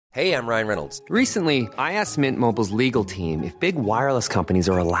Hey, I'm Ryan Reynolds. Recently, I asked Mint Mobile's legal team if big wireless companies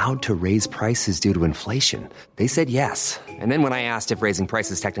are allowed to raise prices due to inflation. They said yes. And then when I asked if raising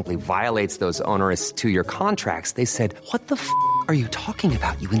prices technically violates those onerous two-year contracts, they said, "What the f*** are you talking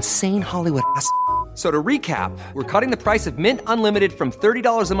about, you insane Hollywood ass?" So to recap, we're cutting the price of Mint Unlimited from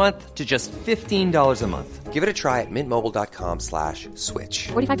 $30 a month to just $15 a month. Give it a try at mintmobile.com/switch.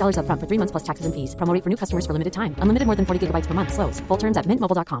 $45 up front for 3 months plus taxes and fees. Promo rate for new customers for limited time. Unlimited more than 40 gigabytes per month. Slows full terms at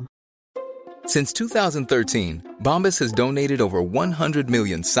mintmobile.com. Since 2013, Bombas has donated over 100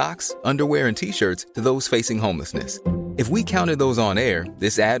 million socks, underwear, and T-shirts to those facing homelessness. If we counted those on air,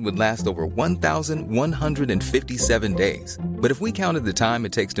 this ad would last over 1,157 days. But if we counted the time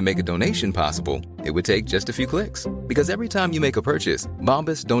it takes to make a donation possible, it would take just a few clicks. Because every time you make a purchase,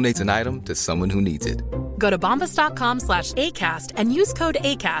 Bombas donates an item to someone who needs it. Go to bombas.com/ACAST and use code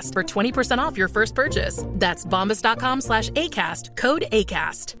ACAST for 20% off your first purchase. That's bombas.com/ACAST, code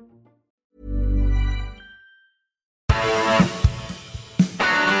ACAST.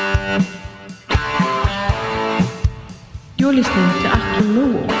 You're listening to Achtung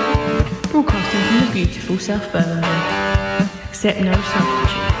Millwall, broadcasting from the beautiful South Birmingham. Accept no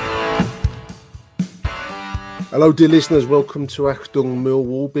substitute. Hello, dear listeners. Welcome to Achtung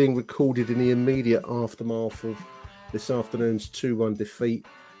Millwall, being recorded in the immediate aftermath of this afternoon's 2-1 defeat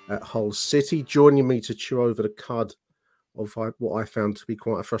at Hull City. Joining me to chew over the cud of what I found to be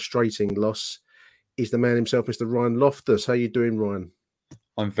quite a frustrating loss is the man himself, Mr. Ryan Loftus. How you doing, Ryan?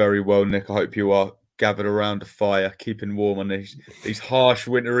 I'm very well, Nick. I hope you are gathered around a fire, keeping warm on these harsh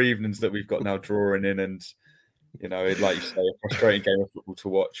winter evenings that we've got now drawing in. And, you know, like you say, a frustrating game of football to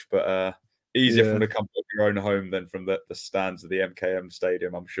watch, but easier from the comfort of your own home than from the stands of the MKM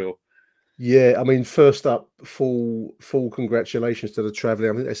Stadium, I'm sure. Yeah, I mean, first up, full congratulations to the travelling.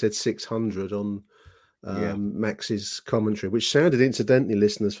 I think they said 600 on Max's commentary, which sounded, incidentally,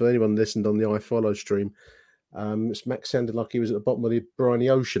 listeners, for anyone listened on the iFollow stream, Max sounded like he was at the bottom of the briny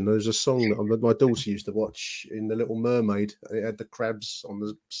ocean. There was a song that my daughter used to watch in The Little Mermaid. It had the crabs on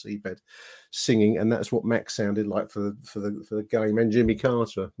the seabed singing, and that's what Max sounded like for the game. And Jimmy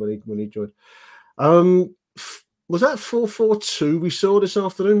Carter when he joined. Was that 4-4-2 we saw this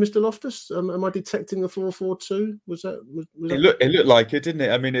afternoon, Mr. Loftus? Am I detecting the 4-4-2? Was that? It looked like it, didn't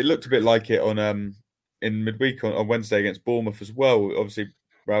it? I mean, it looked a bit like it on in midweek on Wednesday against Bournemouth as well. Obviously,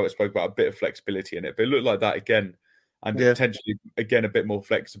 Rowett spoke about a bit of flexibility in it, but it looked like that again, and potentially again a bit more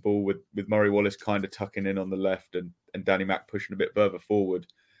flexible with Murray Wallace kind of tucking in on the left and Danny Mack pushing a bit further forward,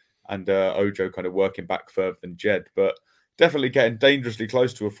 and Ojo kind of working back further than Jed, but definitely getting dangerously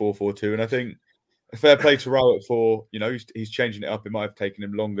close to a 4-4-2. And I think a fair play to Rowett for, you know, he's changing it up. It might have taken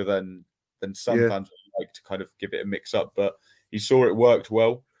him longer than some fans would like to kind of give it a mix up, but he saw it worked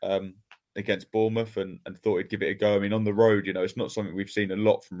well against Bournemouth and thought he'd give it a go. I mean, on the road, you know, it's not something we've seen a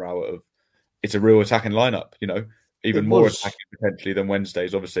lot from Rowett. It's a real attacking lineup, you know, even more attacking potentially than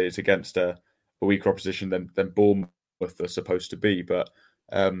Wednesday's. Obviously, it's against a weaker opposition than Bournemouth are supposed to be. But,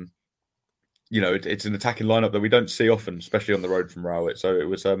 you know, it's an attacking lineup that we don't see often, especially on the road from Rowett. So it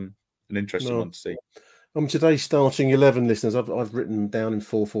was an interesting one to see. Today's starting 11, listeners, I've written down in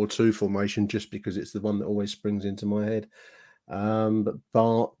 4-4-2 formation just because it's the one that always springs into my head. But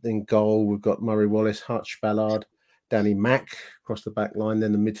Bart in goal, we've got Murray Wallace, Hutch, Ballard, Danny Mack across the back line,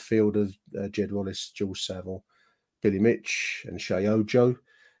 then the midfield of Jed Wallace, Jules Saville, Billy Mitch and Shea Ojo,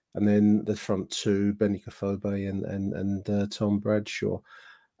 and then the front two, Benny Kafobe and Tom Bradshaw.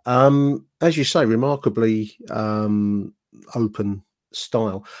 As you say, remarkably open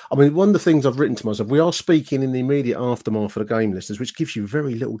style. I mean, one of the things I've written to myself, we are speaking in the immediate aftermath of the game, listeners, which gives you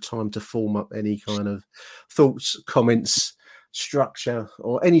very little time to form up any kind of thoughts, comments, structure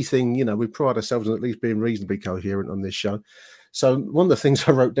or anything. You know, we pride ourselves on at least being reasonably coherent on this show. So one of the things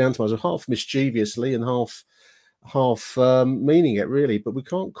I wrote down to myself, half mischievously and half meaning it really, but we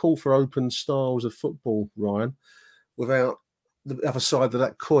can't call for open styles of football, Ryan, without the other side of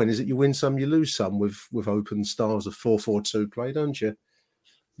that coin is that you win some, you lose some with open styles of 4-4-2 play, don't you?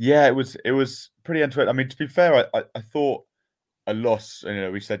 Yeah, it was pretty end-to-end. I mean, to be fair, I thought a loss, you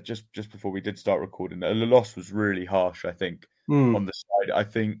know, we said just before we did start recording, a loss was really harsh, I think, on the side. I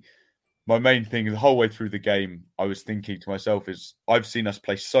think my main thing the whole way through the game, I was thinking to myself is I've seen us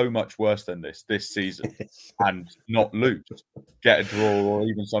play so much worse than this season and not lose, get a draw or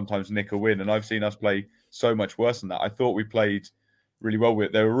even sometimes nick a win. And I've seen us play so much worse than that. I thought we played really well with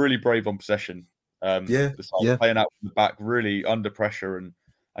it. They were really brave on possession. Playing out from the back, really under pressure and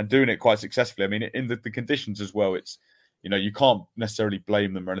doing it quite successfully. I mean, in the conditions as well, it's, you know, you can't necessarily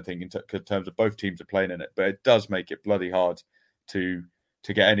blame them or anything in terms of both teams are playing in it, but it does make it bloody hard to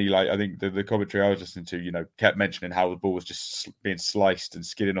to get any, like, I think the commentary I was listening to, kept mentioning how the ball was just being sliced and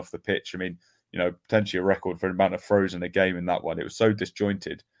skidding off the pitch. I mean, potentially a record for the amount of throws in a game in that one. It was so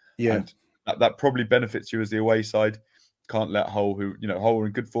disjointed. Yeah. And that probably benefits you as the away side. Can't let Hull, Hull are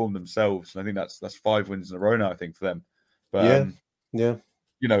in good form themselves. And I think that's 5 wins in a row now, I think, for them. But yeah.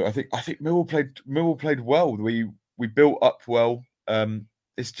 I think Millwall played well. We built up well.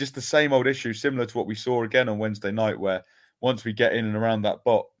 It's just the same old issue, similar to what we saw again on Wednesday night, where once we get in and around that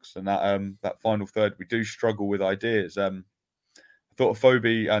box and that final third, we do struggle with ideas. I thought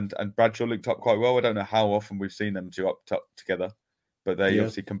Afobe and Bradshaw linked up quite well. I don't know how often we've seen them two up together, but they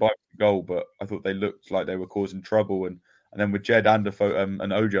obviously combined the goal. But I thought they looked like they were causing trouble. And then with Jed and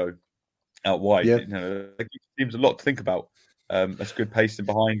Ojo out wide, it seems a lot to think about. That's good pacing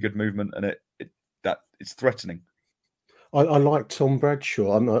behind, good movement, and it's threatening. I like Tom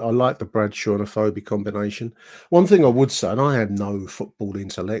Bradshaw. I like the Bradshaw and Afobe combination. One thing I would say, and I had no football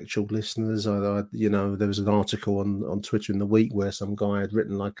intellectual listeners. There was an article on Twitter in the week where some guy had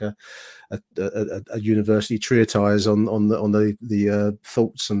written like a university treatise on the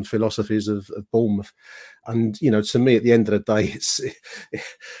thoughts and philosophies of Bournemouth. And to me, at the end of the day,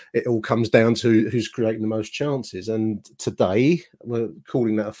 it all comes down to who's creating the most chances. And today, we're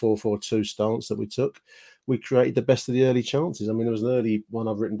calling that a 4-4-2 stance that we took. We created the best of the early chances. I mean, there was an early one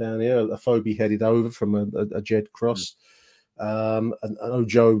I've written down here. Afobe headed over from a Jed cross. And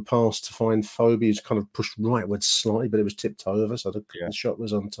Ojo passed to find Afobe, who's kind of pushed rightwards slightly, but it was tipped over, so the shot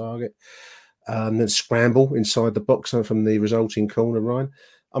was on target. Then scramble inside the box from the resulting corner, Ryan.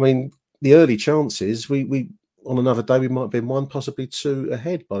 I mean, the early chances, we on another day, we might have been 1, possibly 2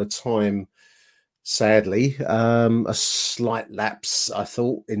 ahead by the time. Sadly, a slight lapse, I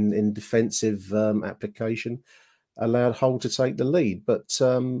thought, in defensive application allowed Hull to take the lead. But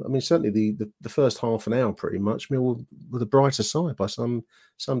certainly the first half an hour, pretty much, Millwall were the brighter side by some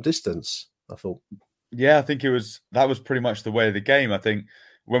distance, I thought. Yeah, I think that was pretty much the way of the game. I think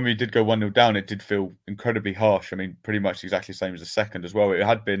when we did go 1-0 down, it did feel incredibly harsh. I mean, pretty much exactly the same as the second as well. It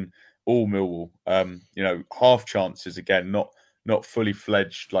had been all Millwall, half chances again, not fully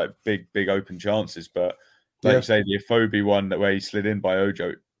fledged, like big open chances, but like you say, the Afobe one where he slid in by Ojo,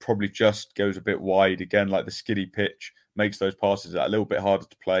 it probably just goes a bit wide again, like the skiddy pitch makes those passes a little bit harder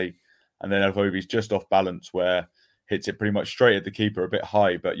to play. And then Afobe's just off balance where hits it pretty much straight at the keeper, a bit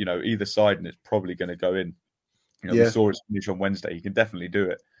high, but either side, and it's probably going to go in. We saw his finish on Wednesday. He can definitely do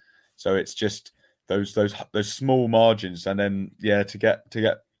it. So it's just those small margins, and then to get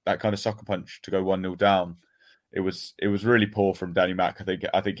that kind of sucker punch to go 1-0 down. It was really poor from Danny Mack.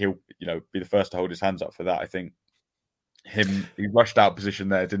 I think he'll be the first to hold his hands up for that. I think he rushed out of position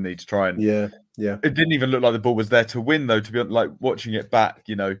there, didn't he, to try and It didn't even look like the ball was there to win, though. To be honest, like watching it back,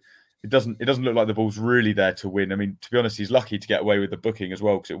 it doesn't look like the ball's really there to win. I mean, to be honest, he's lucky to get away with the booking as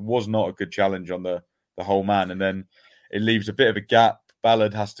well, because it was not a good challenge on the whole man. And then it leaves a bit of a gap.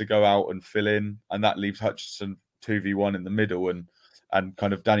 Ballard has to go out and fill in, and that leaves Hutchinson 2v1 in the middle, and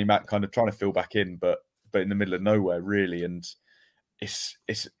kind of Danny Mack kind of trying to fill back in, but in the middle of nowhere, really. And it's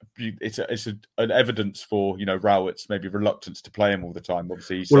an evidence for Rowett's maybe reluctance to play him all the time.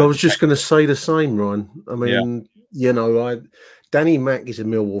 Obviously, I was just going to say the same, Ryan. I mean, Danny Mack is a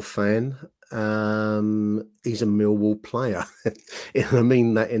Millwall fan. He's a Millwall player. And I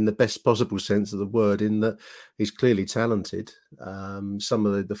mean that in the best possible sense of the word, in that he's clearly talented. Some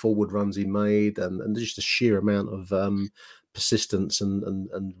of the forward runs he made, and just the sheer amount of persistence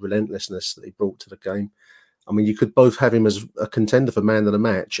and relentlessness that he brought to the game. I mean, you could both have him as a contender for man of the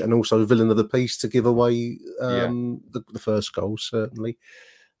match and also villain of the piece to give away the first goal, certainly,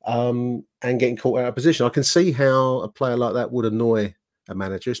 and getting caught out of position. I can see how a player like that would annoy a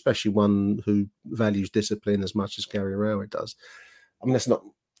manager, especially one who values discipline as much as Gary Rowett does. I mean,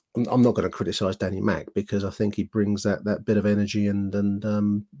 I'm not going to criticise Danny Mack, because I think he brings that bit of energy and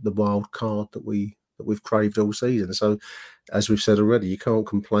the wild card that we've craved all season. So, as we've said already, you can't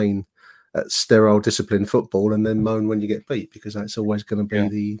complain at sterile discipline football and then moan when you get beat, because that's always going to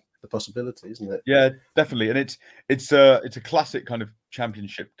be the possibility, isn't it? Yeah, definitely. And it's a classic kind of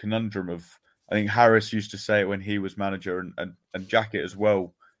championship conundrum of, I think Harris used to say it when he was manager, and Jackett as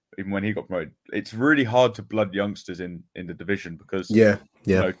well, even when he got promoted. It's really hard to blood youngsters in the division, because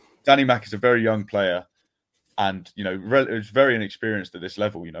Danny Mack is a very young player, and is very inexperienced at this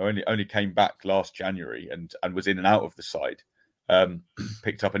level. Only came back last January and was in and out of the side.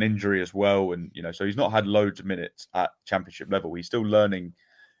 Picked up an injury as well, and so he's not had loads of minutes at championship level. He's still learning,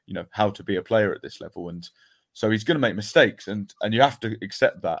 how to be a player at this level, and so he's going to make mistakes, and you have to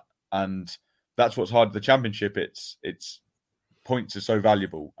accept that. And that's what's hard at the championship. It's points are so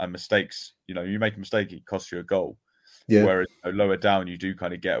valuable, and mistakes. You make a mistake, it costs you a goal. Yeah. Whereas lower down, you do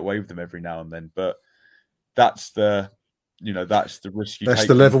kind of get away with them every now and then. But that's the risk you take. That's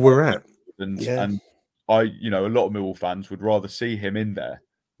the level we're at. And a lot of Millwall fans would rather see him in there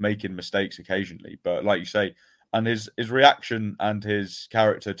making mistakes occasionally. But like you say, and his reaction and his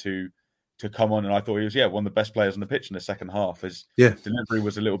character to come on, and I thought he was one of the best players on the pitch in the second half. His delivery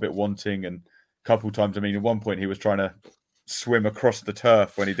was a little bit wanting, and a couple of times, I mean, at one point he was trying to swim across the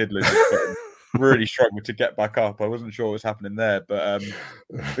turf when he did lose his foot. Really struggled to get back up. I wasn't sure what was happening there, but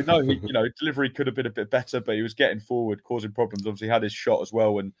no, delivery could have been a bit better, but he was getting forward, causing problems. Obviously, he had his shot as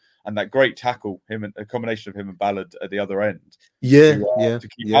well, and that great tackle, a combination of him and Ballard at the other end, to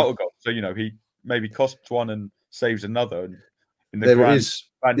keep out of goal. So he maybe costs one and saves another. And in the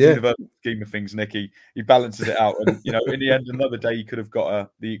grand universal scheme of things, Nick, he balances it out, and in the end, another day he could have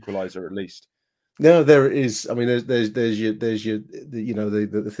got the equaliser at least. No, there it is. I mean, there's your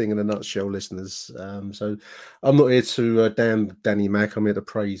the thing in a nutshell, listeners. So I'm not here to damn Danny Mack. I'm here to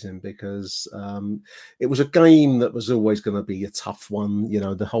praise him because it was a game that was always going to be a tough one.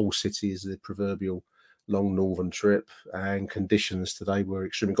 The whole city is the proverbial long northern trip, and conditions today were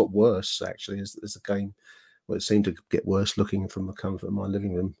extremely. Got worse actually as the game. Well, it seemed to get worse looking from the comfort of my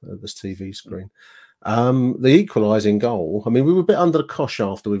living room at this TV screen. The equalising goal, I mean, we were a bit under the cosh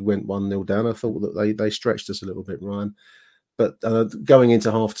after we went 1-0 down. I thought that they stretched us a little bit, Ryan. But going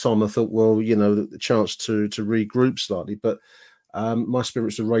into half-time, I thought, well, the chance to regroup slightly. But my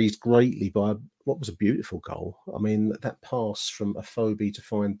spirits were raised greatly by what was a beautiful goal. I mean, that pass from Afobe to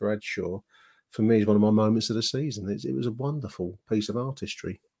find Bradshaw, for me, is one of my moments of the season. It was a wonderful piece of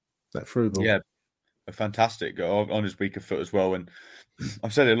artistry, that through ball. Yeah, a fantastic goal on his weaker foot as well. And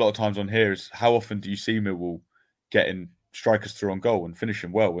I've said it a lot of times on here, is how often do you see Millwall getting strikers through on goal and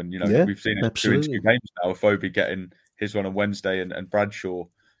finishing well? And we've seen it in 2 games now. Afobe getting his one on Wednesday, and Bradshaw,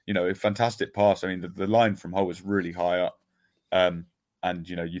 a fantastic pass. I mean, the line from Hull was really high up, and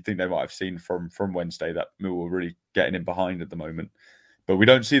you think they might have seen from Wednesday that Millwall were really getting in behind at the moment. But we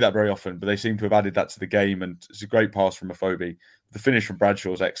don't see that very often. But they seem to have added that to the game, and it's a great pass from Afobe. The finish from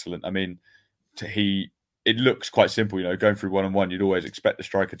Bradshaw is excellent. I mean, it looks quite simple, going through 1-on-1, you'd always expect the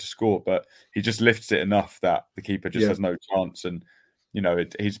striker to score, but he just lifts it enough that the keeper just has no chance. And,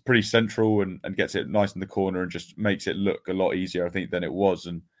 he's pretty central and gets it nice in the corner and just makes it look a lot easier, I think, than it was.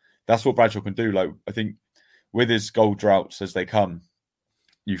 And that's what Bradshaw can do. Like, I think with his goal droughts as they come,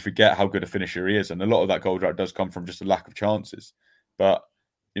 you forget how good a finisher he is. And a lot of that goal drought does come from just a lack of chances. But,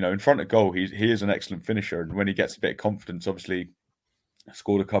 in front of goal, he is an excellent finisher. And when he gets a bit of confidence, obviously,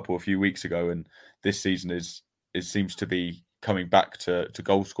 scored a couple a few weeks ago, and this season seems to be coming back to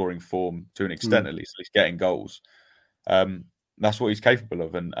goal scoring form to an extent, at least. He's getting goals. That's what he's capable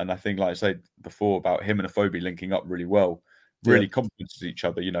of, and I think, like I said before, about him and Afobe linking up really well, really complements each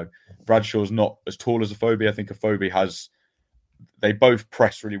other. Bradshaw's not as tall as Afobe. I think Afobe they both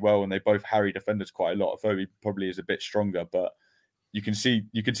press really well, and they both harry defenders quite a lot. Afobe probably is a bit stronger, but you can see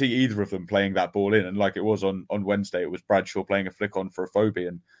either of them playing that ball in, and like it was on Wednesday, it was Bradshaw playing a flick on for Afobe,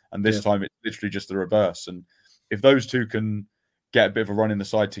 and this time it's literally just the reverse. And if those two can get a bit of a run in the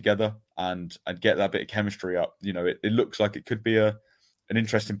side together and get that bit of chemistry up, it looks like it could be an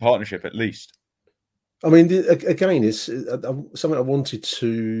interesting partnership at least. I mean, again, it's something I wanted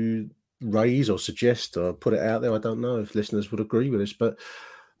to raise or suggest or put it out there. I don't know if listeners would agree with this, but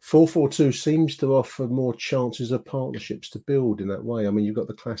 4-4-2 seems to offer more chances of partnerships to build in that way. I mean, you've got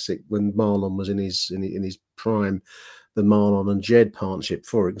the classic when Marlon was in his prime, the Marlon and Jed partnership,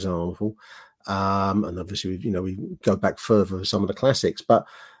 for example. And obviously, we go back further with some of the classics. But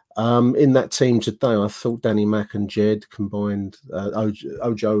in that team today, I thought Danny Mack and Jed combined,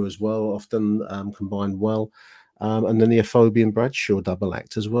 Ojo as well, often combined well. And then the Afobe and Bradshaw double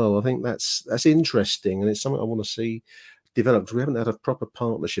act as well. I think that's interesting, and it's something I want to see developed. We haven't had a proper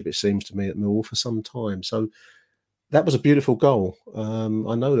partnership, it seems to me, at Millwall for some time. So that was a beautiful goal.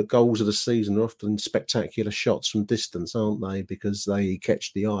 I know that goals of the season are often spectacular shots from distance, aren't they? Because they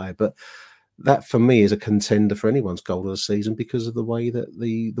catch the eye. But that, for me, is a contender for anyone's goal of the season because of the way that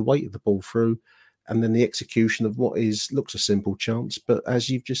the weight of the ball through, and then the execution of what looks a simple chance, but as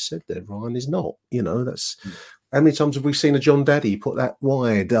you've just said there, Ryan, is not. That's how many times have we seen a John Daddy put that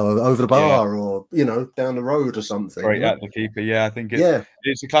wide over the bar or down the road or something? Right at the keeper. Yeah, I think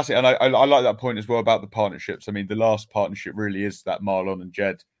it's a classic, and I like that point as well about the partnerships. I mean, the last partnership really is that Marlon and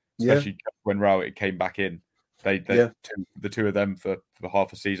Jed, especially when Rowett came back in. The two of them for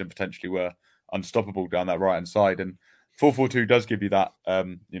half a season potentially were unstoppable down that right hand side, and 4-4-2 does give you that.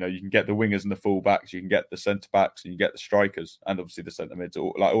 You can get the wingers and the full-backs, you can get the centre-backs, and you get the strikers, and obviously the centre-mids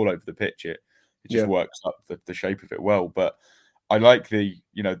all over the pitch. It just works up the shape of it well. But I like the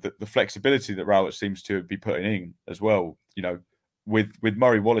flexibility that Rowett seems to be putting in as well. With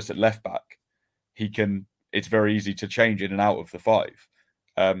Murray Wallace at left back, it's very easy to change in and out of the 5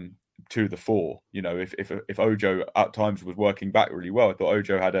 to the 4. If Ojo at times was working back really well, I thought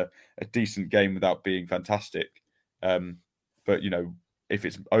Ojo had a decent game without being fantastic. But if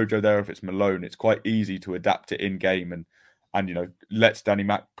it's Ojo there, if it's Malone, it's quite easy to adapt it in game and lets Danny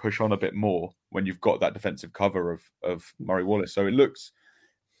Mack push on a bit more when you've got that defensive cover of Murray Wallace. So it looks,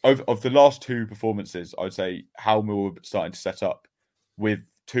 of the last 2 performances, I would say how Millwall are starting to set up with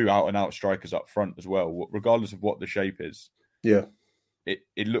 2 out-and-out strikers up front as well, regardless of what the shape is. Yeah.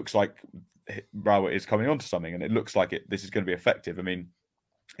 It looks like Rowett is coming onto something, and it looks like this is going to be effective. I mean,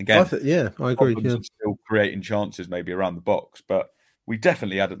 again, I agree. Yeah. Still creating chances maybe around the box, but we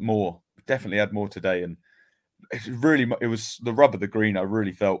definitely had more. Definitely had more today, and it was the rub of the green. I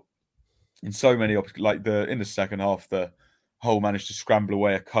really felt in so many in the second half, the Hull managed to scramble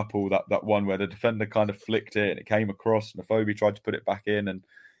away a couple. That one where the defender kind of flicked it and it came across, and Afobe tried to put it back in. And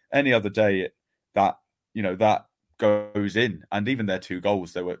any other day, that goes in. And even their 2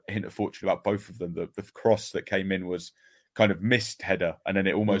 goals, they were a hint of fortune about both of them. The cross that came in was kind of missed header, and then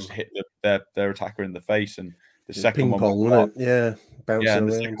it almost hit their attacker in the face. And the second one, wasn't it? Bouncing around.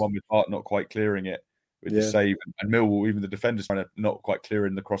 The second one with Hart not quite clearing it with the save, and Millwall, even the defenders trying to not quite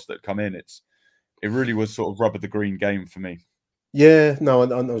clearing the cross that had come in. It really was sort of rub of the green game for me. Yeah, no,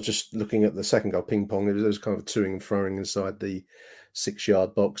 I was just looking at the second goal, ping pong. It was kind of toing and throwing inside the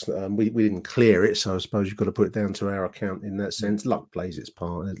 6-yard box. We didn't clear it, so I suppose you've got to put it down to our account in that sense. Luck plays its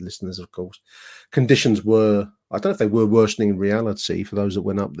part, listeners, of course. Conditions were, I don't know if they were worsening in reality for those that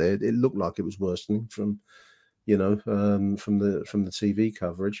went up there. It looked like it was worsening from the TV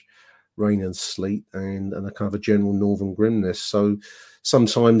coverage. Rain and sleet and a kind of a general northern grimness. So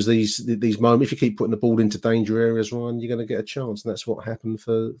sometimes these moments, if you keep putting the ball into danger areas, Ryan, you're going to get a chance, and that's what happened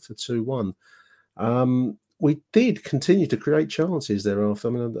for 2-1. We did continue to create chances thereafter.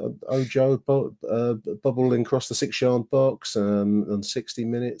 I mean, Ojo bubbling across the 6-yard box on 60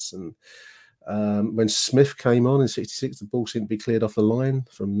 minutes, and when Smith came on in 66, the ball seemed to be cleared off the line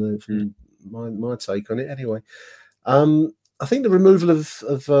from my take on it. Anyway, I think the removal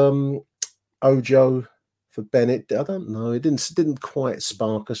of Ojo for Bennett, I don't know. It didn't quite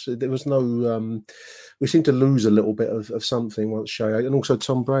spark us. There was no. We seemed to lose a little bit of something once Shea, and also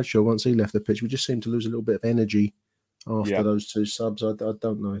Tom Bradshaw once he left the pitch. We just seemed to lose a little bit of energy after those 2 subs. I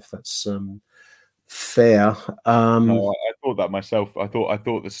don't know if that's fair. No, I thought that myself. I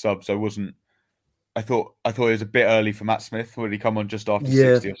thought the subs. I thought it was a bit early for Matt Smith. Would he come on just after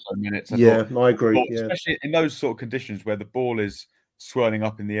 60 or so minutes? I agree. Especially in those sort of conditions where the ball is swirling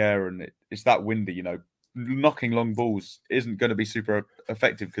up in the air and it's that windy, knocking long balls isn't going to be super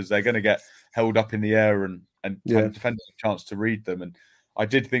effective because they're going to get held up in the air and defenders have a chance to read them. And I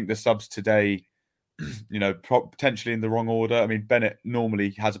did think the subs today, potentially in the wrong order. I mean, Bennett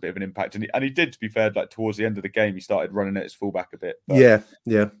normally has a bit of an impact, and he did, to be fair, like towards the end of the game, he started running at his fullback a bit. But,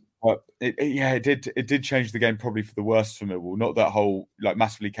 But it did change the game probably for the worse for Millwall. Not that Hull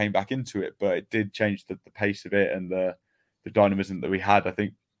massively came back into it, but it did change the pace of it and the dynamism that we had. I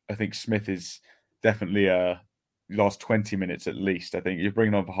think Smith is definitely last 20 minutes at least. I think you're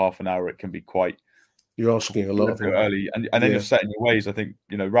bringing on for half an hour, it can be quite. You're asking a lot of early, and then you're set in your ways. I think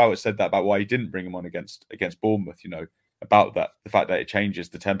Rowett said that about why he didn't bring him on against Bournemouth. About that, the fact that it changes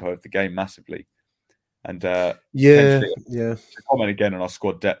the tempo of the game massively. And to comment again on our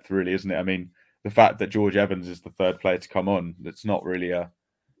squad depth, really, isn't it? I mean, the fact that George Evans is the 3rd player to come on, that's not really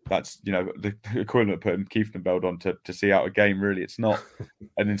that's the equivalent of putting Kieftenbeld on to see out a game. Really, it's not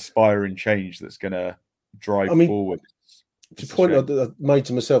an inspiring change that's going to drive forward. To point I made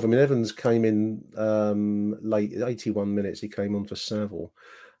to myself, I mean, Evans came in late, 81 minutes. He came on for Saville.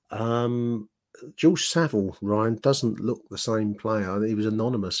 George Saville, Ryan, doesn't look the same player. He was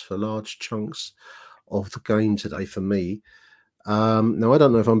anonymous for large chunks of the game today for me. Now, I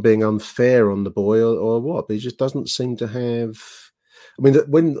don't know if I'm being unfair on the boy or what, but he just doesn't seem to have. I mean,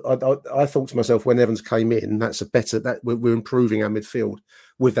 when I thought to myself, when Evans came in, that's a better, that we're improving our midfield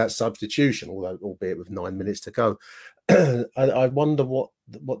with that substitution, albeit with 9 minutes to go. I wonder what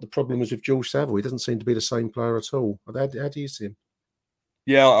the problem is with George Saville. He doesn't seem to be the same player at all. How do you see him?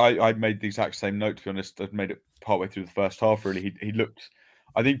 Yeah, I made the exact same note, to be honest. I've made it partway through the first half, really. He looked.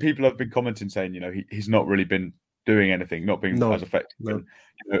 I think people have been commenting saying, he's not really been doing anything, not being as effective. No.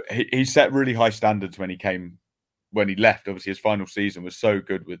 And, he set really high standards when he left. Obviously, his final season was so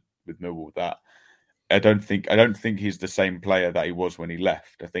good with Millwall that I don't think he's the same player that he was when he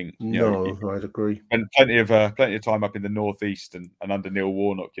left. I think I'd agree. And plenty of time up in the northeast and under Neil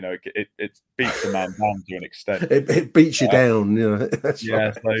Warnock. It beats a man down to an extent. It beats you down. That's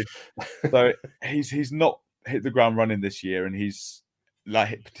yeah. Right. So he's not hit the ground running this year, and he's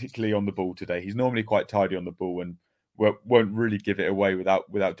like particularly on the ball today. He's normally quite tidy on the ball and won't really give it away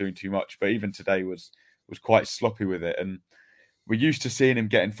without doing too much. But even today was quite sloppy with it, and we're used to seeing him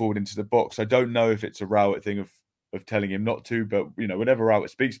getting forward into the box. I don't know if it's a Rowett thing of telling him not to, but whenever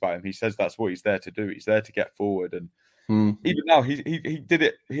Rowett speaks about him, he says that's what he's there to do. He's there to get forward, and even now he did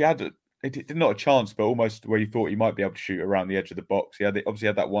it. He did not a chance, but almost where he thought he might be able to shoot around the edge of the box. He obviously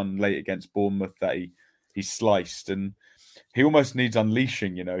had that one late against Bournemouth that he sliced, and he almost needs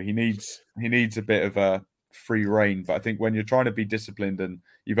unleashing. He needs a bit of a free rein. But I think when you're trying to be disciplined and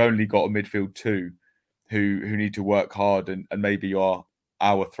you've only got a midfield two who need to work hard, and maybe our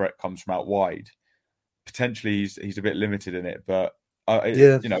threat comes from out wide, potentially he's a bit limited in it. But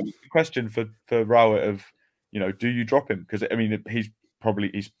the question for Rowett of do you drop him? Because I mean he's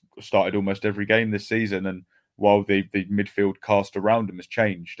started almost every game this season, and while the midfield cast around him has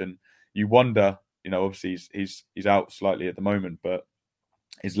changed, and you wonder, obviously he's out slightly at the moment, but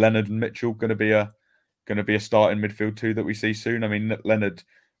is Leonard and Mitchell going to be a starting midfield two that we see soon? I mean, Leonard,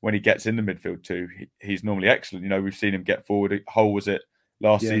 when he gets in the midfield too, he's normally excellent. We've seen him get forward. Hull was it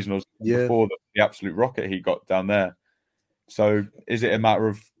last season or before the absolute rocket he got down there. So is it a matter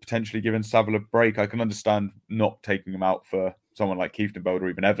of potentially giving Saville a break? I can understand not taking him out for someone like Kieftenbeld or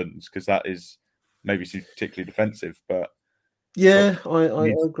even Evans, because that is maybe particularly defensive. But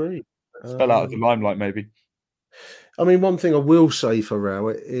I agree. Spell out of the limelight, maybe. I mean, one thing I will say for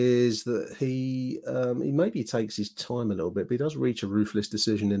Rowett is that he maybe takes his time a little bit, but he does reach a ruthless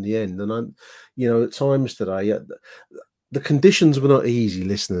decision in the end. And at times today, the conditions were not easy,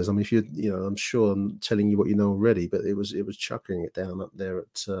 listeners. I mean, if I'm sure I'm telling you what you know already, but it was chucking it down up there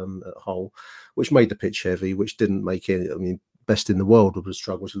at Hull, which made the pitch heavy, which didn't make it. I mean, best in the world would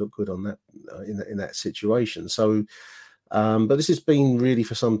struggle to look good on that in that situation. So, but this has been really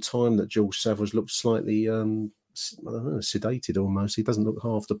for some time that George Savile's looked slightly sedated almost. He doesn't look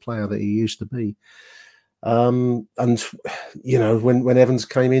half the player that he used to be. And when Evans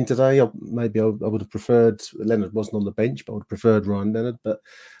came in today, I would have preferred Leonard wasn't on the bench, but I would have preferred Ryan Leonard. But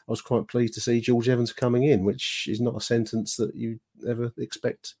I was quite pleased to see George Evans coming in, which is not a sentence that you ever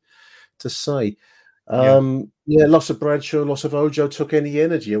expect to say. Loss of Bradshaw, loss of Ojo took any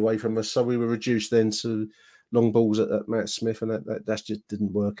energy away from us, so we were reduced then to long balls at Matt Smith, and that just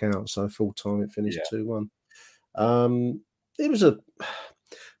didn't work out. So full time it finished 2-1. It was a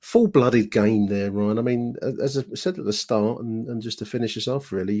full-blooded game there, Ryan. I mean, as I said at the start, and just to finish us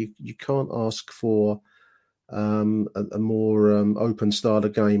off, really, you can't ask for a more open start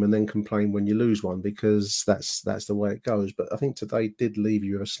of game and then complain when you lose one, because that's the way it goes. But I think today did leave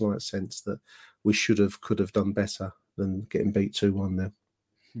you with a slight sense that we could have done better than getting beat 2-1 there.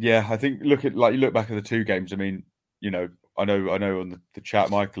 Yeah, I think you look back at the two games. I mean, I know on the chat,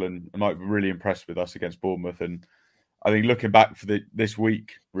 Michael and Mike were really impressed with us against Bournemouth, and I think looking back for this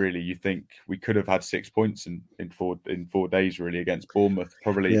week, really, you think we could have had 6 points in 4 days, really, against Bournemouth.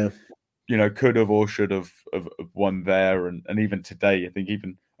 Probably, could have or should have won there, and even today, I think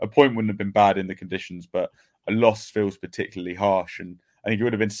even a point wouldn't have been bad in the conditions, but a loss feels particularly harsh. And I think it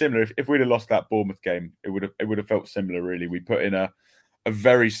would have been similar if we'd have lost that Bournemouth game. It would have felt similar, really. We put in a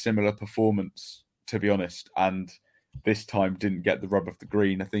very similar performance, to be honest, and this time didn't get the rub of the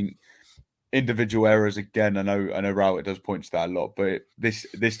green. I think individual errors again. I know Rowett does point to that a lot, but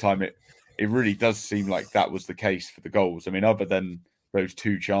this time it really does seem like that was the case for the goals. I mean, other than those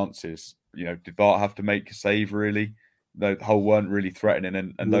two chances, did Bart have to make a save? Really, the Hull weren't really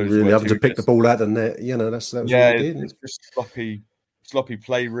threatening, and those really having to pick the ball out of the net. That was what they did. It's just sloppy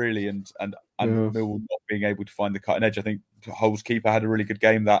play, really, and Millwall not being able to find the cutting edge. I think Hull's keeper had a really good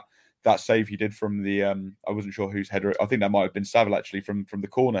game. That save he did from the I wasn't sure whose header. I think that might have been Saville actually from the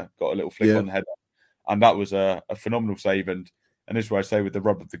corner. Got a little flick on the header, and that was a phenomenal save. And this is where I say with the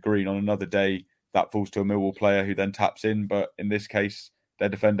rub of the green, on another day that falls to a Millwall player who then taps in. But in this case, their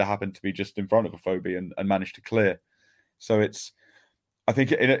defender happened to be just in front of Afobe and managed to clear. So I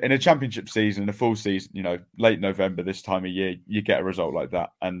think in a championship season, a full season, late November this time of year, you get a result like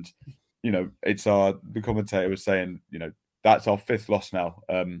that, and it's the commentator was saying, that's our fifth loss now.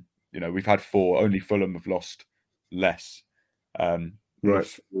 We've had 4. Only Fulham have lost less than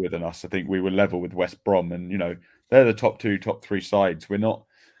us. I think we were level with West Brom, and they're the top 2, top 3 sides. We're not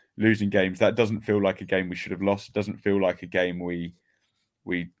losing games. That doesn't feel like a game we should have lost. It doesn't feel like a game we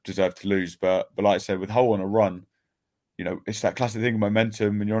deserve to lose. But like I said, with Hull on a run, it's that classic thing of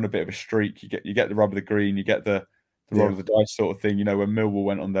momentum. When you're on a bit of a streak, you get the rub of the green, you get the roll of the dice sort of thing. When Millwall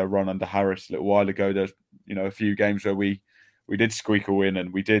went on their run under Harris a little while ago, there's a few games where we did squeak a win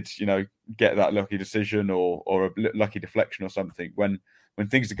and we did get that lucky decision or a lucky deflection or something. When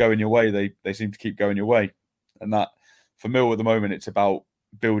things are going your way, they seem to keep going your way. And that for Millwall at the moment, it's about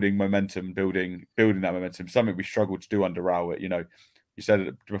building momentum, building that momentum. Something we struggled to do under Rowett. You said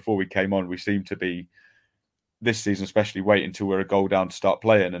it before we came on. We seem to be this season, especially, wait until we're a goal down to start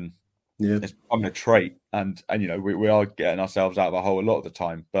playing, and it's becoming a trait. And we are getting ourselves out of a hole a lot of the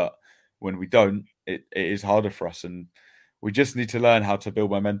time. But when we don't, it is harder for us, and we just need to learn how to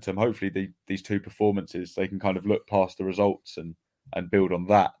build momentum. Hopefully, these two performances, they can kind of look past the results and build on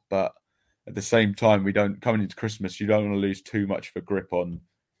that. But at the same time, we don't, coming into Christmas, you don't want to lose too much of a grip on,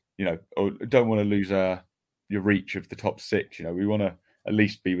 or don't want to lose your reach of the top 6. We want to at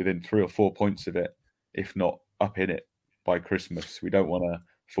least be within 3 or 4 points of it, if not up in it by Christmas. We don't want to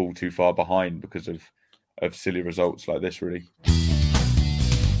fall too far behind because of silly results like this, really.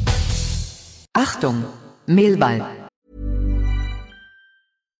 Achtung, Mehlball.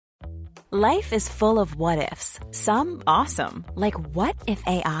 Life is full of what-ifs. Some awesome, like what if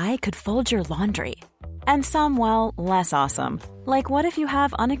AI could fold your laundry? And some, well, less awesome, like what if you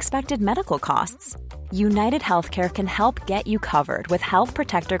have unexpected medical costs? United Healthcare can help get you covered with Health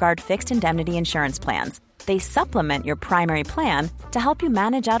Protector Guard fixed indemnity insurance plans. They supplement your primary plan to help you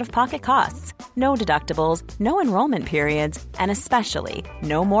manage out-of-pocket costs. No deductibles, no enrollment periods, and especially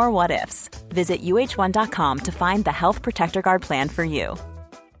no more what-ifs. Visit uh1.com to find the Health Protector Guard plan for you.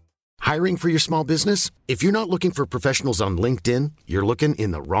 Hiring for your small business? If you're not looking for professionals on LinkedIn, you're looking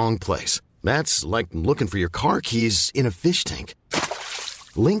in the wrong place. That's like looking for your car keys in a fish tank.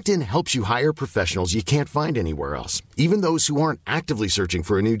 LinkedIn helps you hire professionals you can't find anywhere else, even those who aren't actively searching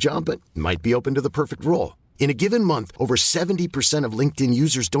for a new job but might be open to the perfect role. In a given month, over 70% of LinkedIn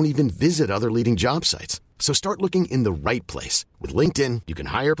users don't even visit other leading job sites. So start looking in the right place. With LinkedIn, you can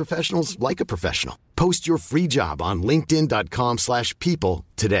hire professionals like a professional. Post your free job on linkedin.com/people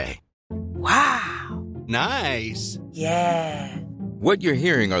today. Wow. Nice. Yeah. What you're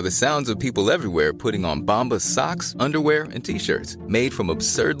hearing are the sounds of people everywhere putting on Bombas socks, underwear, and T-shirts made from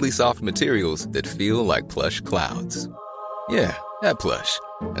absurdly soft materials that feel like plush clouds. Yeah, that plush.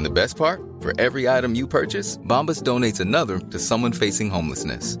 And the best part? For every item you purchase, Bombas donates another to someone facing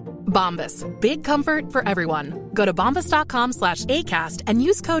homelessness. Bombas. Big comfort for everyone. Go to bombas.com/ACAST and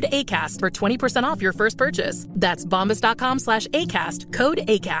use code ACAST for 20% off your first purchase. That's bombas.com/ACAST, code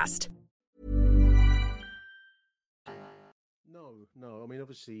ACAST. No. I mean,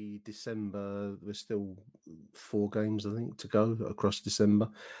 obviously, December, there's still 4 games, I think, to go across December.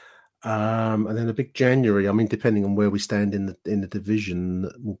 And then a big January. I mean, depending on where we stand in the division,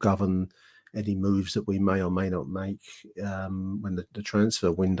 will govern any moves that we may or may not make when the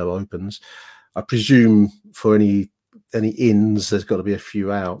transfer window opens. I presume for any ins, there's got to be a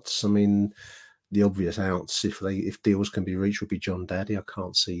few outs. I mean, the obvious outs, if deals can be reached, would be John Daddy. I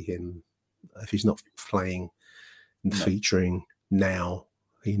can't see him if he's not playing and featuring now.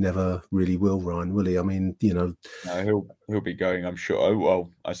 He never really will, Ryan, will he? I mean, No, he'll be going, I'm sure. Well,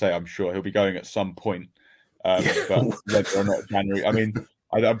 I say I'm sure he'll be going at some point. But whether or not January, I mean,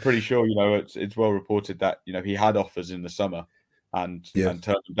 I'm pretty sure, it's well reported that, he had offers in the summer and turned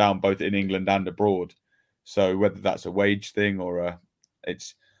them down both in England and abroad. So whether that's a wage thing or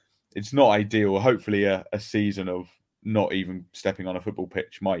it's not ideal. Hopefully a season of not even stepping on a football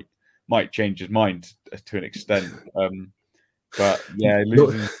pitch might change his mind to an extent. But yeah,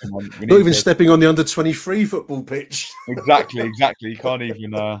 not even stepping on the under-23 football pitch. Exactly. You can't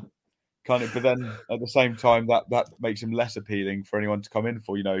even. But then at the same time, that makes him less appealing for anyone to come in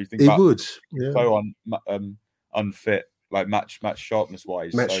for. You think he would. So unfit, like match sharpness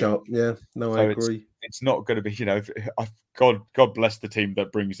wise. Sharp. Yeah. No, I agree. It's not going to be. God bless the team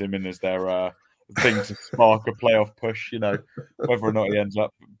that brings him in as their thing to spark a playoff push. Whether or not he ends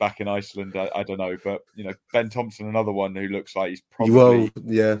up back in Iceland, I don't know. But Ben Thompson, another one who looks like he's probably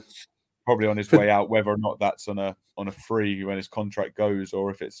on his way out. Whether or not that's on a free when his contract goes,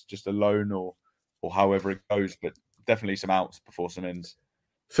 or if it's just a loan, or however it goes. But definitely some outs before some ins.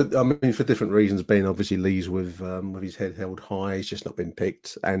 For different reasons. Ben obviously leaves with his head held high. He's just not been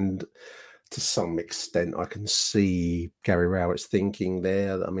picked, and to some extent, I can see Gary Rowett's thinking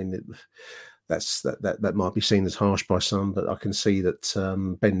there. I mean, that might be seen as harsh by some, but I can see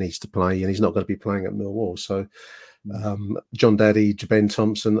that Ben needs to play, and he's not going to be playing at Millwall. So, John Daddy, Ben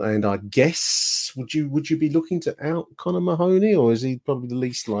Thompson, and I guess would you be looking to out Connor Mahoney, or is he probably the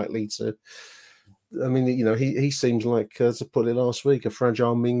least likely to? I mean, he seems like, to put it last week, a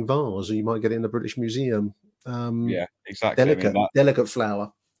fragile Ming vase. You might get it in the British Museum. Yeah, exactly. Delicate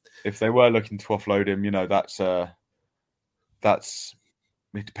flower. If they were looking to offload him, that's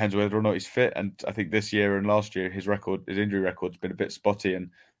it depends whether or not he's fit. And I think this year and last year, his injury record's been a bit spotty. And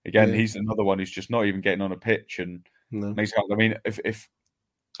again, he's another one who's just not even getting on a pitch and makes out. I mean, if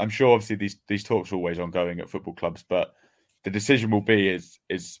I'm sure obviously these talks are always ongoing at football clubs, but the decision will be is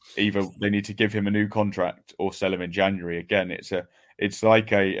either they need to give him a new contract or sell him in January. Again, it's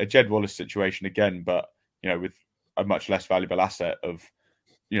like a Jed Wallace situation again, but with a much less valuable asset of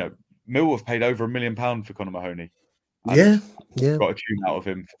Mill have paid over £1 million for Conor Mahoney. Yeah. Got a tune out of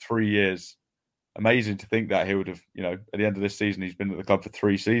him for 3 years. Amazing to think that he would have, at the end of this season, he's been at the club for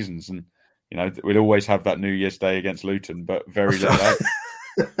 3 seasons, and we'd always have that New Year's Day against Luton, but very little.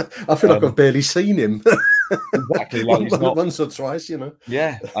 I feel like I've barely seen him. Exactly, like he's not once or twice,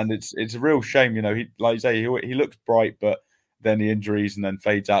 Yeah, and it's a real shame. He, like you say, he looks bright, but then the injuries and then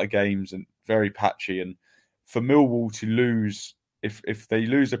fades out of games and very patchy. And for Millwall to lose, if they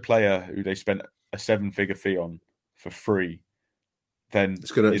lose a player who they spent a 7-figure fee on for free, then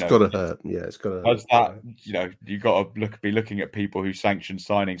it's got to hurt. Yeah, it's got to hurt. That you got to be looking at people who sanctioned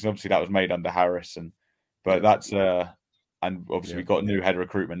signings. And obviously, that was made under Harris, but that's and obviously we've got a new head of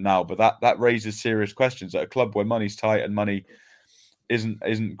recruitment now. But that raises serious questions at a club where money's tight and money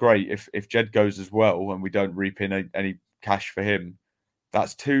isn't great. If Jed goes as well and we don't reap in any cash for him,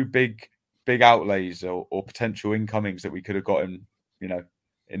 that's 2 big outlays or potential incomings that we could have gotten,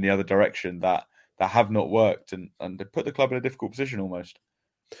 in the other direction that have not worked and they put the club in a difficult position almost.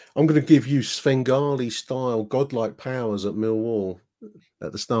 I'm going to give you Svengali style godlike powers at Millwall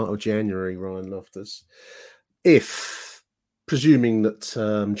at the start of January, Ryan Loftus. If, presuming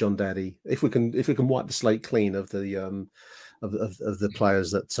that John Daddy, if we can wipe the slate clean of the of the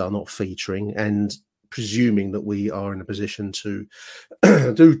players that are not featuring, and presuming that we are in a position to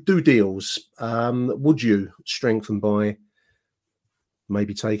do deals, would you strengthen by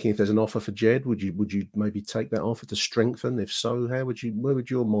maybe taking, if there's an offer for Jed, would you maybe take that offer to strengthen? If so, where would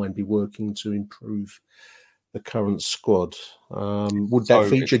your mind be working to improve the current squad? Would that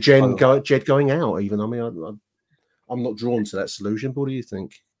feature Jed going out even? I mean, I'm not drawn to that solution, but what do you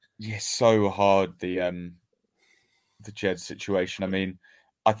think? Yeah, so hard, the Jed situation. I mean,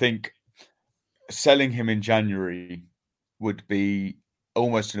 I think selling him in January would be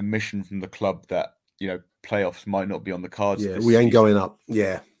almost an admission from the club that, playoffs might not be on the cards. Yeah, we ain't going up.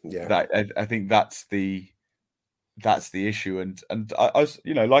 Yeah. I think that's the issue. And I was,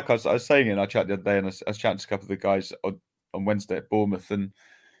 like I was saying in our chat the other day, and I was chatting to a couple of the guys on Wednesday at Bournemouth, and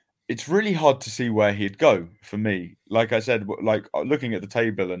it's really hard to see where he'd go for me. Like I said, like looking at the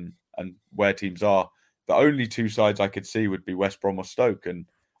table and where teams are, the only 2 sides I could see would be West Brom or Stoke, and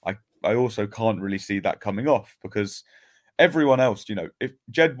I also can't really see that coming off because everyone else, if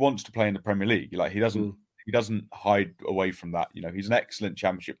Jed wants to play in the Premier League, like he doesn't hide away from that. He's an excellent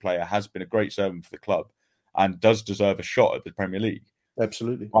Championship player, has been a great servant for the club, and does deserve a shot at the Premier League.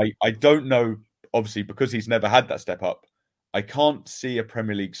 Absolutely. I don't know, obviously, because he's never had that step up. I can't see a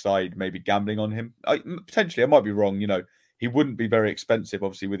Premier League side maybe gambling on him. Potentially, I might be wrong. He wouldn't be very expensive,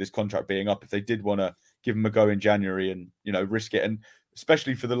 obviously, with his contract being up. If they did want to give him a go in January and risk it, and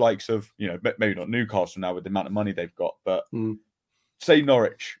especially for the likes of maybe not Newcastle now with the amount of money they've got, but say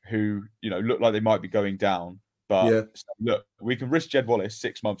Norwich, who look like they might be going down, but look, we can risk Jed Wallace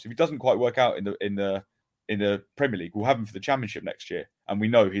 6 months. If he doesn't quite work out in the Premier League, we'll have him for the Championship next year, and we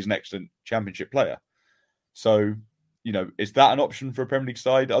know he's an excellent Championship player. So, is that an option for a Premier League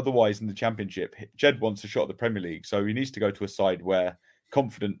side? Otherwise, in the Championship, Jed wants a shot at the Premier League, so he needs to go to a side where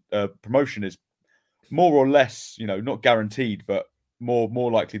confident promotion is more or less, not guaranteed, but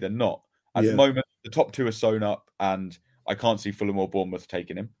more likely than not. At the moment, the top 2 are sewn up, and I can't see Fulham or Bournemouth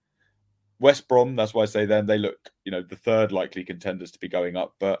taking him. West Brom, that's why I say them, they look, the 3rd likely contenders to be going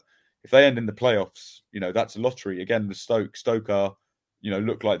up. But if they end in the playoffs, that's a lottery. Again, with Stoke are,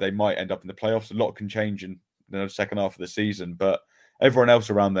 look like they might end up in the playoffs. A lot can change in the second half of the season, but everyone else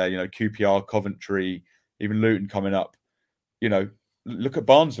around there, QPR, Coventry, even Luton coming up, look at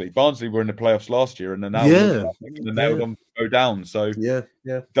Barnsley. Barnsley were in the playoffs last year, and they're now nailed on to go down. So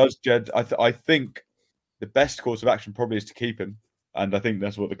does Jed? I think the best course of action probably is to keep him, and I think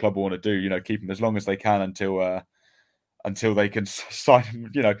that's what the club will want to do. Keep him as long as they can until they can sign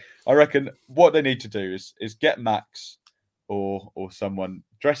him. I reckon what they need to do is get Max or someone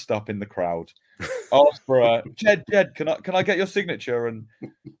dressed up in the crowd. Ask for a Jed. Can I get your signature? And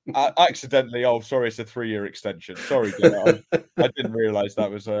accidentally. Oh, sorry, it's a 3-year extension. Sorry, Gillett, I didn't realise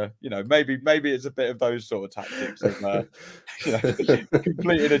that was maybe it's a bit of those sort of tactics of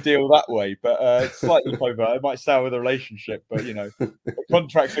completing a deal that way. But slightly over. It might sour the relationship, but a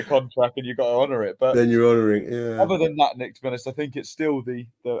contract's a contract, and you've got to honour it. But then you're honouring. Yeah. Other than that, Nick, to be honest, I think it's still the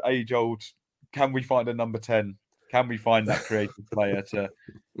age-old. Can we find a number 10? Can we find that creative player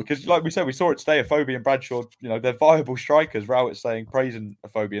because like we said, we saw it today, Afobe and Bradshaw, they're viable strikers. Rowett's saying, praising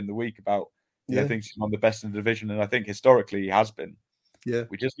Afobe in the week about, thinks he's one of the best in the division. And I think historically he has been. Yeah.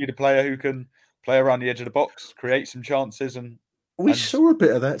 We just need a player who can play around the edge of the box, create some chances. We saw a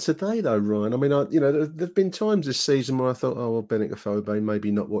bit of that today though, Ryan. I mean, there've been times this season where I thought, oh, well, Benik Afobe,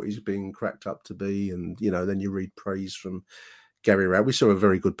 maybe not what he's being cracked up to be. And, then you read praise from Gary Rowett. We saw a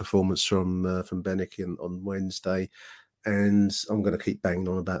very good performance from Benik on Wednesday, and I'm going to keep banging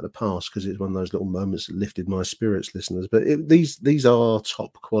on about the past because it's one of those little moments that lifted my spirits, listeners. But these are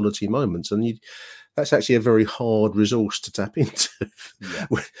top quality moments, and that's actually a very hard resource to tap into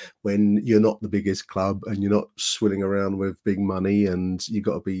when you're not the biggest club and you're not swilling around with big money, and you've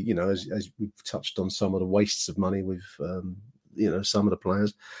got to be, as we've touched on some of the wastes of money with, some of the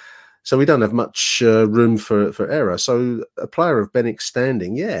players. So we don't have much room for error. So a player of Benik's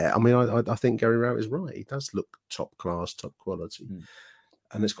standing, I think Gary Rowett is right. He does look top class, top quality.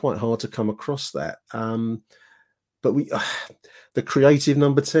 And it's quite hard to come across that. But the creative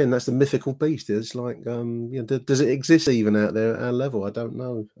number 10, that's the mythical beast. It's like, does it exist even out there at our level? I don't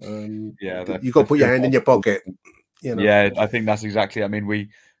know. You've got to put your hand in your pocket. Yeah, I think that's exactly. I mean, we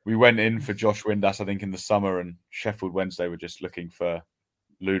went in for Josh Windass, I think, in the summer, and Sheffield Wednesday were just looking for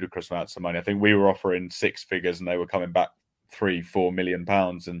ludicrous amounts of money. I think we were offering 6 figures and they were coming back £3-4 million,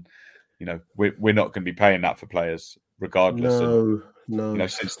 and we're not going to be paying that for players regardless. No.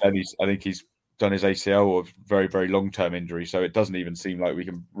 Since then I think he's done his ACL or very, very long-term injury, so it doesn't even seem like we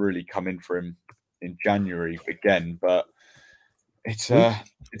can really come in for him in January again. But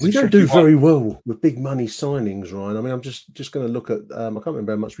we don't do very well with big money signings, Ryan. I mean, I'm just going to look at I can't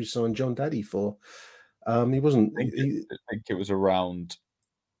remember how much we signed John Daddy for. He wasn't. I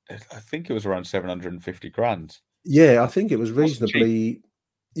think it was around 750 grand. Yeah, I think it was reasonably.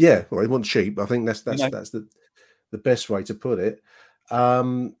 Yeah, well, it wasn't cheap. I think that's the best way to put it.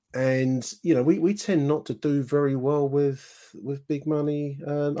 And we tend not to do very well with big money,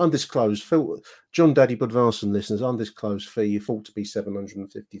 undisclosed. John Daddy Budvarsson, listeners, undisclosed fee thought to be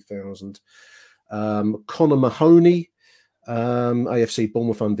 750,000. Connor Mahoney, AFC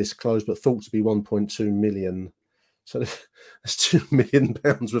Bournemouth, undisclosed, but thought to be 1.2 million. So that's £2 million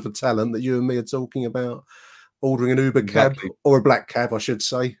worth of talent that you and me are talking about ordering an Uber cab or a black cab, I should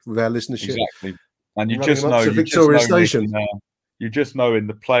say, with our listenership. Exactly. And you just know Victoria Station. You just know in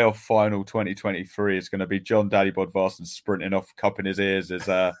the playoff final 2023 it's going to be John Daddy Budvarsson sprinting off, cupping his ears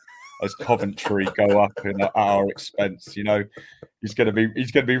as Coventry go up at our expense. He's going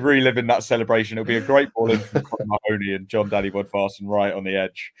to be reliving that celebration. It'll be a great ball in from Connor Mahoney and John Daddy Budvarsson right on the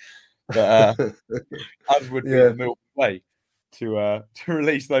edge. But as would be the Milton way to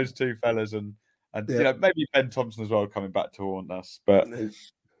release those two fellas and maybe Ben Thompson as well coming back to haunt us. But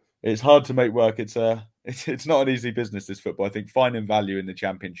it's hard to make work. It's not an easy business, this football. I think finding value in the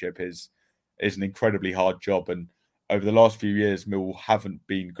Championship is an incredibly hard job, and over the last few years, Millwall haven't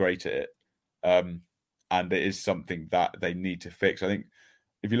been great at it, and it is something that they need to fix. I think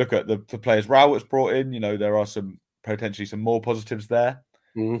if you look at the players Rowett's brought in, there are potentially some more positives there.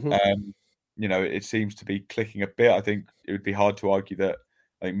 Mm-hmm. It seems to be clicking a bit. I think it would be hard to argue that.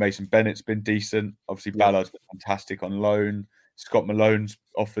 I think Mason Bennett's been decent. Obviously, Ballard's been fantastic on loan. Scott Malone's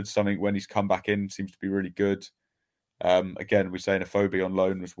offered something when he's come back in. Seems to be really good. Again, we're saying Afobe on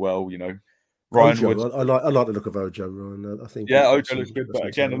loan as well. Ryan Ojo, Woods. I like the look of Ojo, Ryan. I think. Yeah, Ojo looks good, but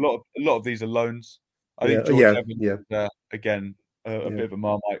again, a lot of these are loans. I think George Evans, again, a bit of a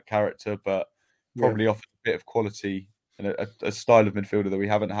Marmite character, but probably offers a bit of quality and a style of midfielder that we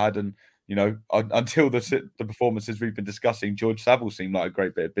haven't had. And until the performances we've been discussing, George Saville seemed like a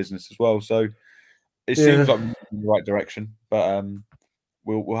great bit of business as well. So it seems like we're in the right direction, but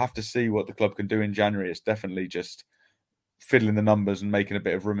we'll have to see what the club can do in January. It's definitely just fiddling the numbers and making a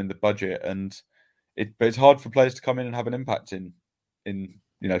bit of room in the budget, but it's hard for players to come in and have an impact in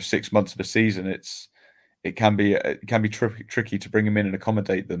 6 months of a season. It can be tricky to bring them in and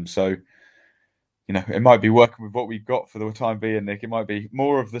accommodate them. So it might be working with what we've got for the time being, Nick. It might be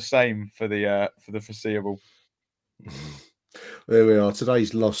more of the same for the foreseeable. There we are.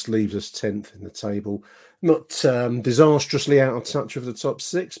 Today's loss leaves us 10th in the table. Not disastrously out of touch with the top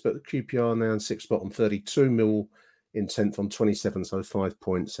 6, but QPR now in 6th spot on 32. Millwall in 10th on 27, so 5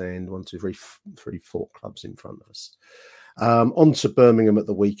 points, and 4 clubs in front of us. On to Birmingham at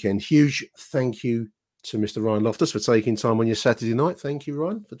the weekend. Huge thank you to Mr. Ryan Loftus for taking time on your Saturday night. Thank you,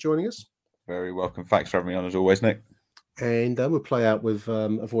 Ryan, for joining us. Very welcome. Thanks for having me on as always, Nick. And we'll play out with a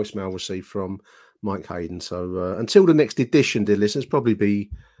voicemail received from Mike Hayden. So until the next edition, dear listeners, probably be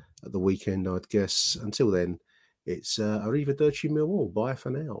at the weekend, I'd guess. Until then, it's Arrivederci Millwall. Bye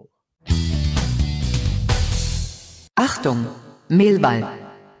for now. Achtung, Millwall.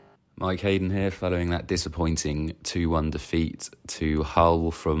 Mike Hayden here, following that disappointing 2-1 defeat to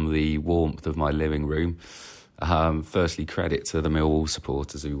Hull from the warmth of my living room. Firstly, credit to the Millwall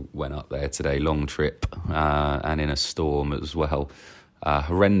supporters who went up there today. Long trip and in a storm as well.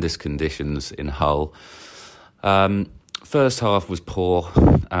 Horrendous conditions in Hull. First half was poor.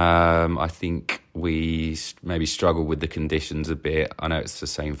 I think we maybe struggled with the conditions a bit. I know it's the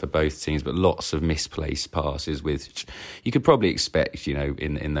same for both teams, but lots of misplaced passes, which you could probably expect,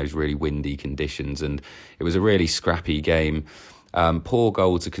 in those really windy conditions. And it was a really scrappy game. Poor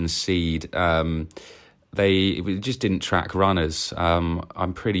goal to concede. They just didn't track runners.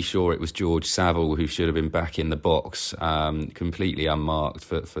 I'm pretty sure it was George Saville who should have been back in the box, completely unmarked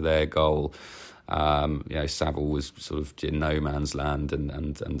for their goal. Saville was sort of in no man's land,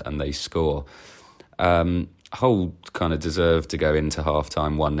 and they score. Hull kind of deserved to go into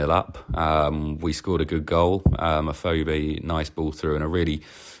half-time 1-0 up. We scored a good goal, a Afobe, nice ball through, and a really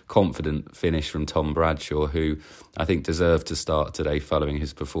confident finish from Tom Bradshaw, who I think deserved to start today following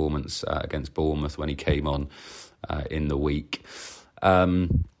his performance against Bournemouth when he came on in the week.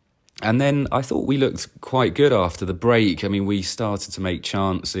 And then I thought we looked quite good after the break. I mean, we started to make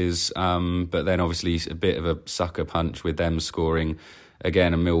chances, but then obviously a bit of a sucker punch with them scoring.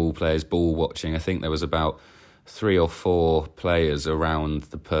 Again, a Millwall players ball watching. I think there was about 3 or 4 players around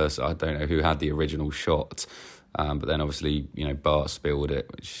the person. I don't know who had the original shot. But then obviously, Bart spilled it,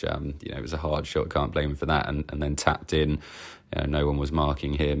 which, it was a hard shot. Can't blame him for that. And then tapped in. No one was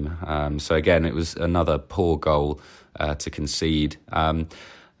marking him. So again, it was another poor goal to concede. And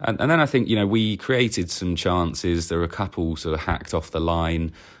then I think, we created some chances. There were a couple sort of hacked off the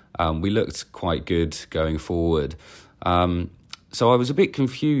line. We looked quite good going forward. So I was a bit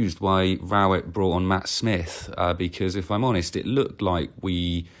confused why Rowett brought on Matt Smith, because if I'm honest, it looked like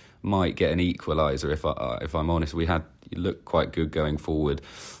we might get an equaliser. If I'm honest, it looked quite good going forward.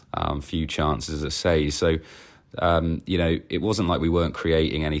 Few chances, as I say. So, it wasn't like we weren't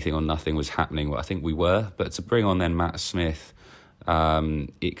creating anything or nothing was happening. Well, I think we were. But to bring on then Matt Smith,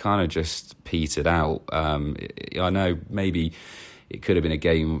 it kind of just petered out. I know maybe it could have been a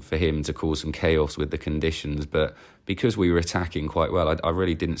game for him to cause some chaos with the conditions, but because we were attacking quite well, I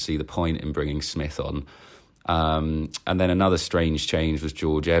really didn't see the point in bringing Smith on. And then another strange change was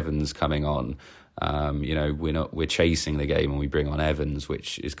George Evans coming on. We're chasing the game and we bring on Evans,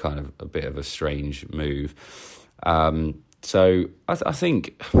 which is kind of a bit of a strange move. So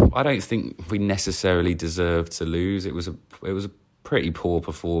I don't think we necessarily deserved to lose. It was a pretty poor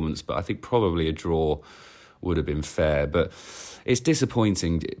performance, but I think probably a draw would have been fair. But it's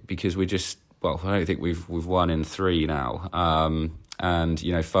disappointing because I don't think we've won in 3 now.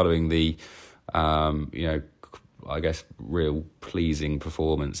 And following the I guess real pleasing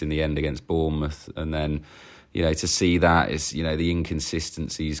performance in the end against Bournemouth, and then to see that is the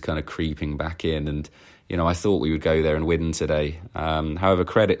inconsistencies kind of creeping back in, and I thought we would go there and win today. However,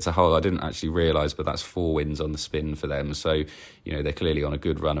 credit to Hull, I didn't actually realise, but that's 4 wins on the spin for them, so they're clearly on a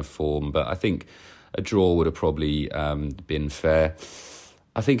good run of form. But I think a draw would have probably been fair.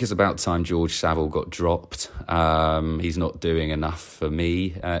 I think it's about time George Saville got dropped. He's not doing enough for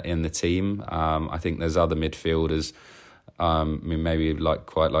me in the team. I think there's other midfielders. Maybe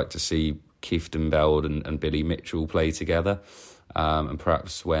quite like to see Kieftenbeld and Billy Mitchell play together. And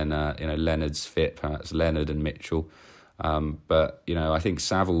perhaps when Leonard's fit, perhaps Leonard and Mitchell. But I think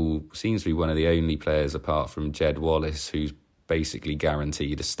Saville seems to be one of the only players apart from Jed Wallace who's basically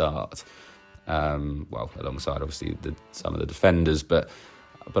guaranteed a start. Alongside obviously some of the defenders, but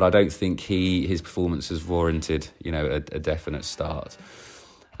I don't think his performance has warranted, a definite start.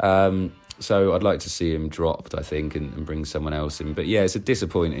 So I'd like to see him dropped, I think, and bring someone else in. But yeah, it's a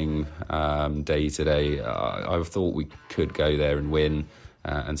disappointing day today. I thought we could go there and win,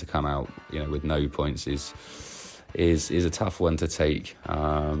 and to come out, with no points is a tough one to take.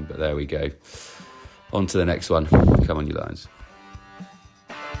 But there we go. On to the next one. Come on, you Lions.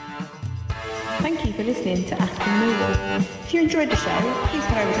 Thank you for listening to Aston Millwall. If you enjoyed the show, please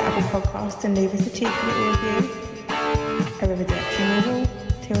head over to Apple Podcasts and leave us a cheeky little review. Arrivederci Millwall.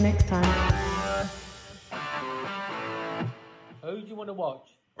 Till next time. Who do you want to watch?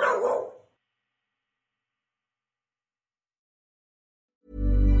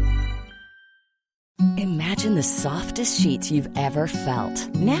 Imagine the softest sheets you've ever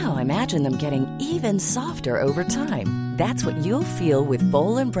felt. Now imagine them getting even softer over time. That's what you'll feel with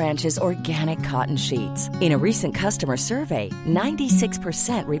Boll & Branch's organic cotton sheets. In a recent customer survey,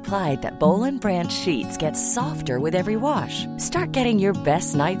 96% replied that Boll & Branch sheets get softer with every wash. Start getting your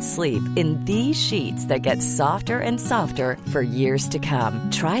best night's sleep in these sheets that get softer and softer for years to come.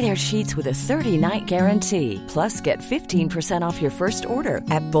 Try their sheets with a 30-night guarantee. Plus, get 15% off your first order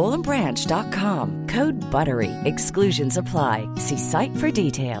at bollandbranch.com. Code BUTTERY. Exclusions apply. See site for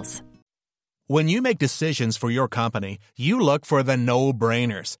details. When you make decisions for your company, you look for the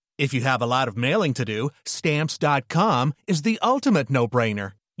no-brainers. If you have a lot of mailing to do, Stamps.com is the ultimate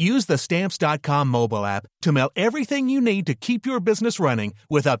no-brainer. Use the Stamps.com mobile app to mail everything you need to keep your business running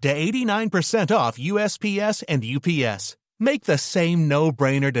with up to 89% off USPS and UPS. Make the same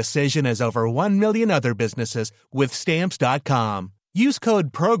no-brainer decision as over 1 million other businesses with Stamps.com. Use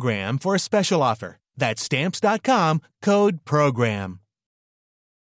code PROGRAM for a special offer. That's Stamps.com, code PROGRAM.